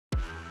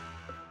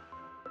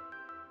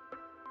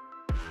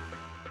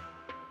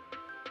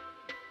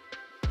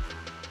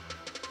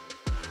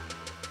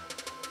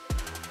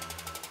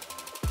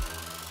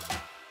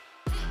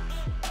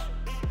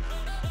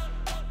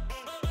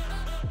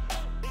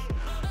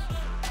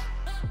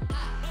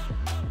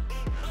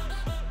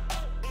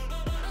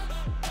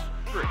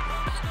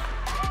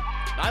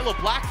Nyla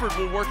Blackford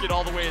will work it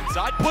all the way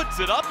inside,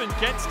 puts it up, and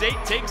Kent State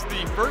takes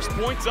the first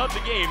points of the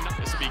game.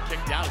 This will be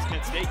kicked out as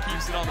Kent State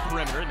keeps it on the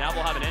perimeter. Now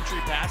we'll have an entry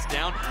pass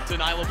down to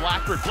Nyla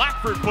Blackford.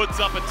 Blackford puts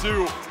up a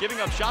 2, giving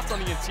up shots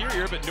on the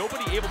interior, but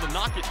nobody able to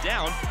knock it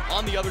down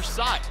on the other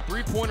side.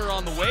 Three-pointer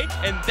on the way,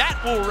 and that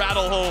will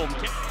rattle home.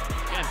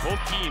 Again, both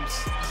teams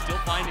still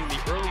finding the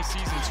early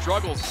season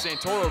struggles.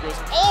 Santoro goes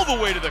all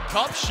the way to the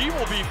cup. She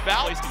will be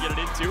fouled. Place to get it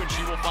into, and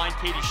she will find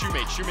Katie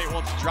Shoemate. Shoemate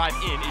wants to drive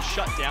in, is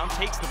shut down,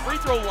 takes the free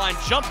throw line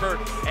jumper,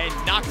 and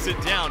knocks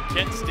it down.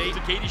 Kent State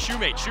to Katie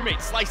Shoemate.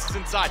 Shoemate slices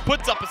inside,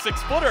 puts up a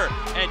 6-footer,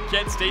 and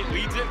Kent State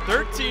leads it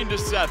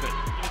 13-7.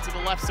 To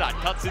the left side,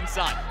 cuts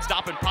inside,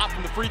 stop and pop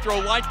from the free throw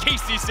line,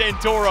 Casey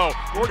Santoro.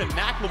 Gordon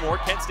McLemore,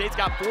 Kent State's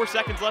got 4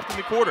 seconds left in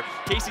the quarter.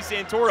 Casey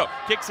Santoro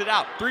kicks it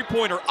out,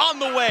 three-pointer on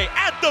the way,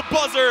 at the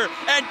buzzer,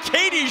 and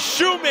Katie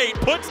Shoemate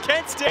puts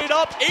Kent State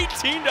up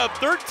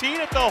 18-13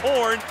 at the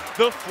horn.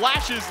 The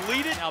Flashes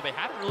lead it. Now they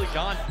haven't really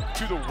gone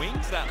to the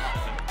wings that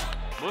often.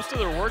 Most of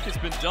their work has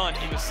been done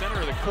in the center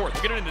of the court.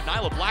 We'll get it into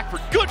Nyla Blackford.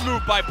 Good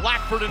move by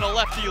Blackford and a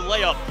lefty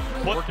layup.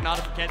 Working on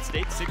it for Kent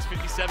State,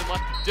 6:57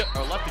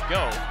 left to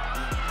go.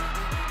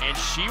 And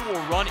she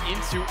will run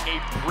into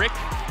a brick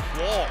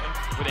wall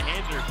with a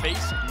hand in her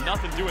face.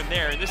 Nothing doing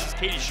there. And this is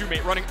Katie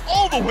Shoemate running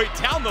all the way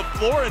down the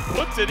floor and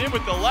puts it in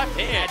with the left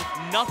hand.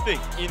 Nothing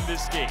in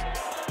this game.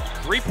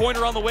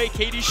 Three-pointer on the way,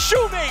 Katie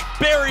Shoemate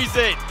buries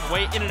it.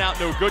 Way in and out,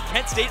 no good.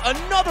 Kent State,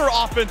 another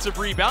offensive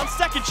rebound.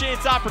 Second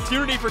chance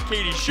opportunity for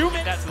Katie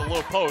Shoemate. That's the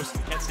low post.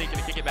 Kent State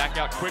gonna kick it back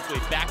out quickly.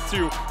 Back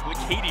to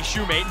Katie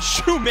Shoemate, and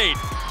Shoemate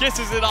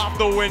kisses it off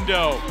the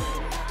window.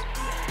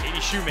 Katie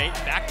Shoemate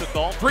back to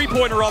Thal.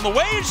 Three-pointer on the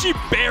way, and she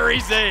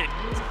buries it.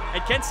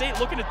 And Kent State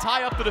looking to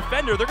tie up the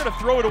defender. They're going to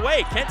throw it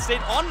away. Kent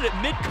State on it at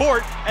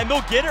midcourt, and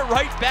they'll get it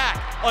right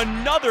back.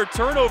 Another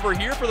turnover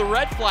here for the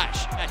Red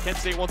Flash. And Kent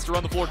State wants to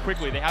run the floor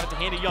quickly. They have it to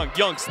hand to Young.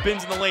 Young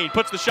spins in the lane,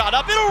 puts the shot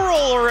up. It'll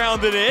roll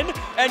around and in,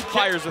 and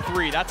fires a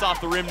 3. That's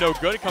off the rim, no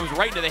good. It comes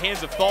right into the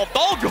hands of Thal.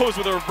 Thal goes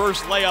with a reverse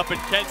layup, and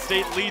Kent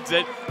State leads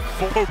it.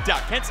 Poked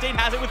out. Kent State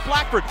has it with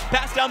Blackford.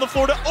 Pass down the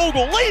floor to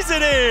Ogle. Lays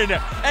it in,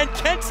 and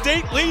Kent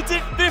State leads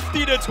it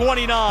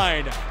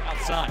 50-29.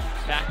 Outside,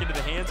 back into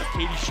the hands of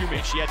Katie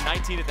Shoemate. She had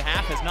 19 at the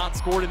half, has not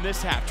scored in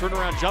this half.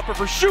 Turnaround jumper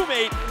for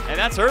Shoemate, and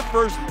that's her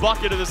first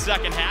bucket of the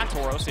second half.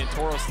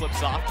 Santoro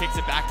slips off, kicks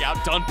it back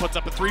out. Dunn puts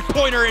up a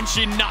three-pointer, and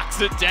she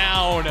knocks it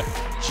down.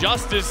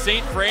 Just as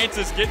St.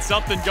 Francis gets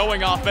something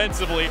going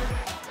offensively.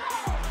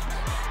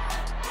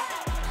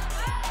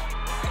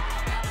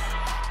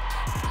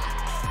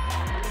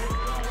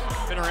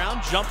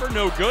 Around, jumper,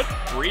 no good.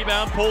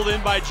 Rebound pulled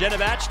in by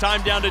Genovach.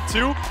 Time down to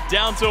 2,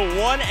 down to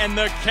 1, and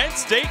the Kent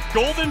State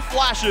Golden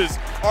Flashes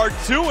are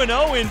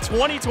 2-0 in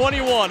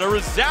 2021. A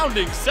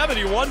resounding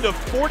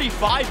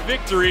 71-45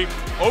 victory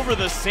over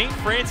the St.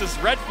 Francis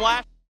Red Flash.